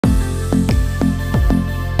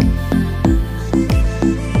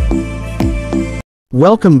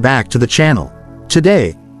Welcome back to the channel.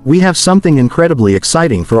 Today, we have something incredibly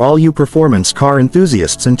exciting for all you performance car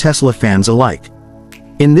enthusiasts and Tesla fans alike.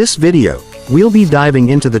 In this video, we'll be diving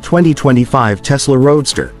into the 2025 Tesla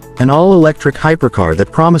Roadster, an all-electric hypercar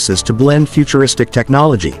that promises to blend futuristic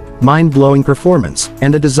technology, mind-blowing performance,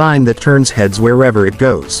 and a design that turns heads wherever it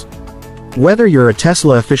goes. Whether you're a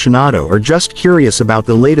Tesla aficionado or just curious about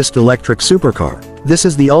the latest electric supercar, this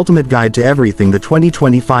is the ultimate guide to everything the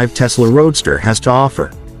 2025 Tesla Roadster has to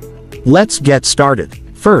offer. Let's get started.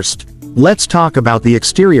 First, let's talk about the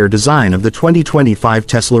exterior design of the 2025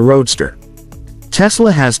 Tesla Roadster.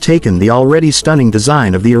 Tesla has taken the already stunning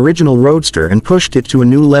design of the original Roadster and pushed it to a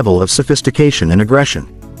new level of sophistication and aggression.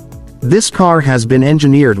 This car has been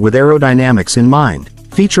engineered with aerodynamics in mind,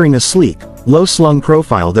 featuring a sleek, low-slung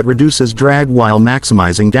profile that reduces drag while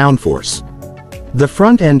maximizing downforce. The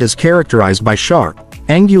front end is characterized by sharp,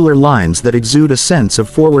 angular lines that exude a sense of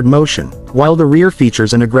forward motion, while the rear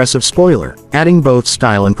features an aggressive spoiler, adding both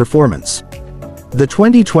style and performance. The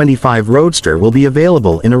 2025 Roadster will be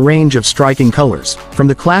available in a range of striking colors, from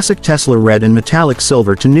the classic Tesla red and metallic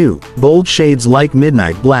silver to new, bold shades like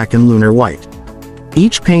midnight black and lunar white.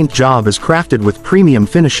 Each paint job is crafted with premium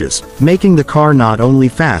finishes, making the car not only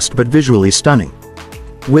fast but visually stunning.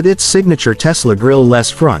 With its signature Tesla grille-less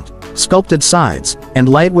front, sculpted sides, and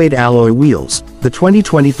lightweight alloy wheels, the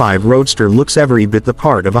 2025 Roadster looks every bit the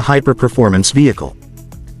part of a hyper-performance vehicle.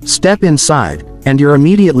 Step inside, and you're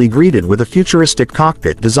immediately greeted with a futuristic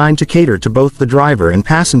cockpit designed to cater to both the driver and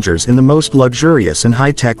passengers in the most luxurious and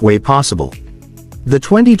high-tech way possible. The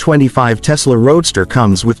 2025 Tesla Roadster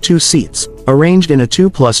comes with 2 seats, arranged in a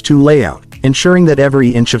 2+2 layout, ensuring that every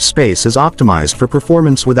inch of space is optimized for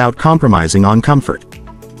performance without compromising on comfort.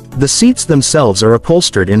 The seats themselves are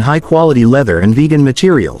upholstered in high-quality leather and vegan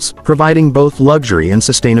materials, providing both luxury and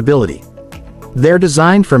sustainability. They're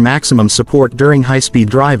designed for maximum support during high-speed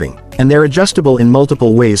driving, and they're adjustable in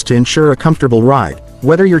multiple ways to ensure a comfortable ride,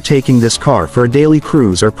 whether you're taking this car for a daily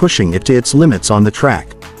cruise or pushing it to its limits on the track.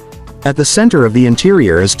 At the center of the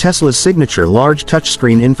interior is Tesla's signature large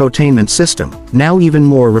touchscreen infotainment system, now even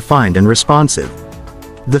more refined and responsive.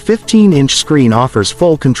 The 15-inch screen offers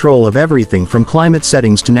full control of everything from climate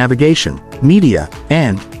settings to navigation, media,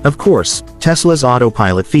 and, of course, Tesla's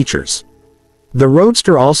Autopilot features. The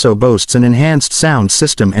Roadster also boasts an enhanced sound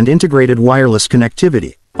system and integrated wireless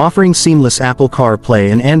connectivity, offering seamless Apple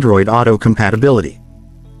CarPlay and Android Auto compatibility.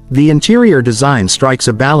 The interior design strikes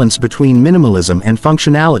a balance between minimalism and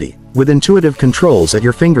functionality, with intuitive controls at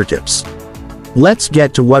your fingertips. Let's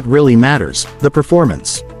get to what really matters, the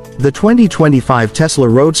performance. The 2025 Tesla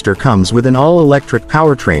Roadster comes with an all-electric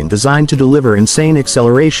powertrain designed to deliver insane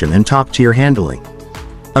acceleration and top-tier handling.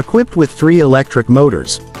 Equipped with 3 electric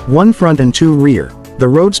motors, 1 front and 2 rear, the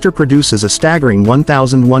Roadster produces a staggering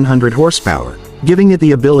 1,100 horsepower, giving it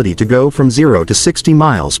the ability to go from 0 to 60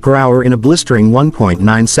 miles per hour in a blistering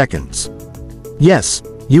 1.9 seconds. Yes,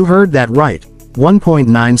 you heard that right,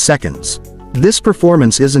 1.9 seconds. This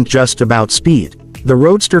performance isn't just about speed. The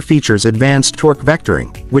Roadster features advanced torque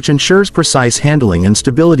vectoring, which ensures precise handling and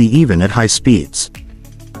stability even at high speeds.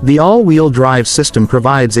 The all-wheel drive system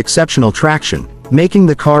provides exceptional traction, making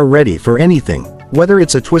the car ready for anything, whether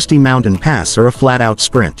it's a twisty mountain pass or a flat-out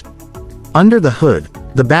sprint. Under the hood,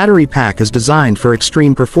 the battery pack is designed for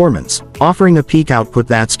extreme performance, offering a peak output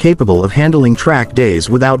that's capable of handling track days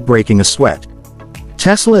without breaking a sweat.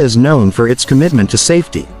 Tesla is known for its commitment to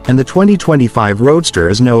safety, and the 2025 Roadster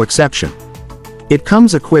is no exception. It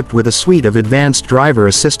comes equipped with a suite of advanced driver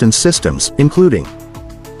assistance systems, including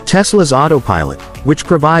Tesla's Autopilot, which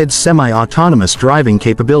provides semi-autonomous driving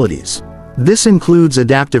capabilities. This includes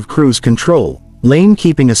adaptive cruise control, lane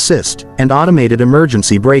keeping assist, and automated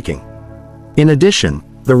emergency braking. In addition,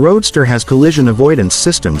 the Roadster has collision avoidance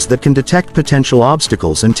systems that can detect potential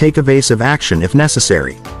obstacles and take evasive action if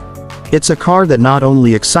necessary. It's a car that not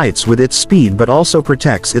only excites with its speed but also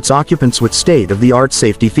protects its occupants with state-of-the-art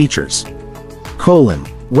safety features.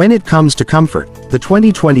 When it comes to comfort, the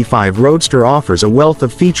 2025 Roadster offers a wealth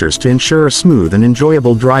of features to ensure a smooth and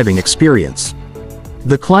enjoyable driving experience.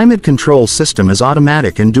 The climate control system is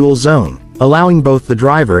automatic and dual-zone, allowing both the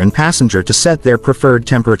driver and passenger to set their preferred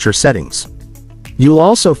temperature settings. You'll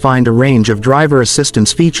also find a range of driver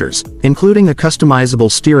assistance features, including a customizable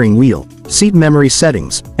steering wheel, seat memory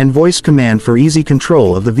settings, and voice command for easy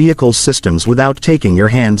control of the vehicle's systems without taking your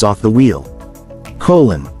hands off the wheel.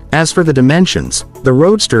 As for the dimensions, the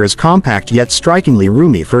Roadster is compact yet strikingly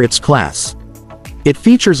roomy for its class. It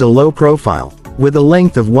features a low profile, with a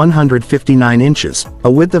length of 159 inches,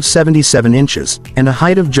 a width of 77 inches, and a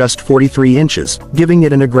height of just 43 inches, giving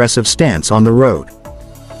it an aggressive stance on the road.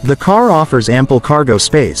 The car offers ample cargo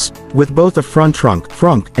space, with both a front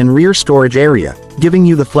trunk and rear storage area, giving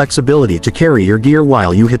you the flexibility to carry your gear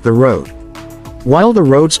while you hit the road. While the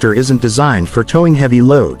Roadster isn't designed for towing heavy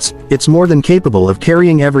loads, it's more than capable of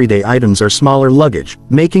carrying everyday items or smaller luggage,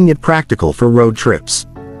 making it practical for road trips.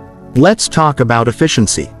 Let's talk about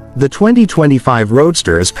efficiency. The 2025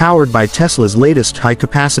 Roadster is powered by Tesla's latest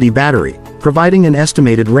high-capacity battery, providing an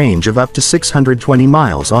estimated range of up to 620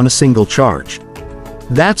 miles on a single charge.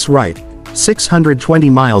 That's right, 620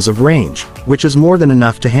 miles of range, which is more than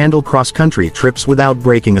enough to handle cross-country trips without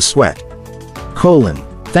breaking a sweat.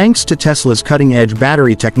 Thanks to Tesla's cutting-edge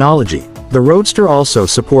battery technology, the Roadster also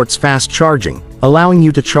supports fast charging, allowing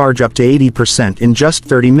you to charge up to 80% in just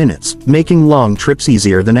 30 minutes, making long trips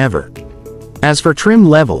easier than ever. As for trim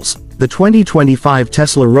levels, the 2025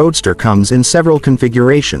 Tesla Roadster comes in several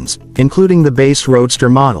configurations, including the base Roadster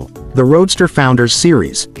model, the Roadster Founders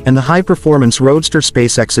Series, and the high-performance Roadster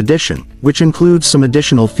SpaceX Edition, which includes some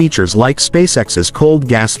additional features like SpaceX's cold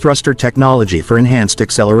gas thruster technology for enhanced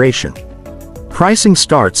acceleration. Pricing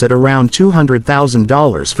starts at around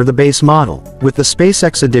 $200,000 for the base model, with the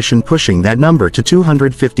SpaceX Edition pushing that number to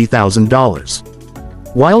 $250,000.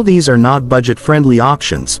 While these are not budget-friendly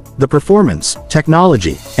options, the performance,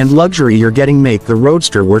 technology, and luxury you're getting make the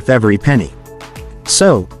Roadster worth every penny.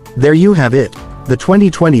 So, there you have it, the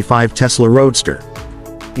 2025 Tesla Roadster.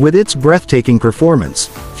 With its breathtaking performance,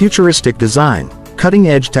 futuristic design,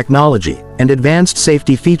 cutting-edge technology, and advanced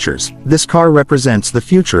safety features, this car represents the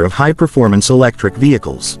future of high-performance electric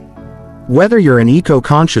vehicles. Whether you're an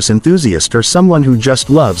eco-conscious enthusiast or someone who just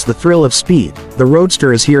loves the thrill of speed, the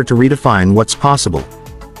Roadster is here to redefine what's possible.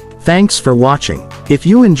 Thanks for watching. If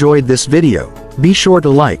you enjoyed this video, be sure to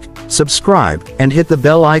like, subscribe, and hit the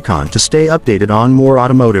bell icon to stay updated on more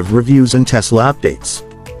automotive reviews and Tesla updates.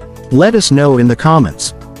 Let us know in the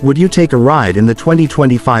comments, would you take a ride in the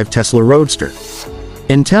 2025 Tesla Roadster?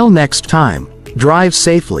 Until next time, drive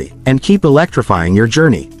safely, and keep electrifying your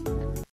journey.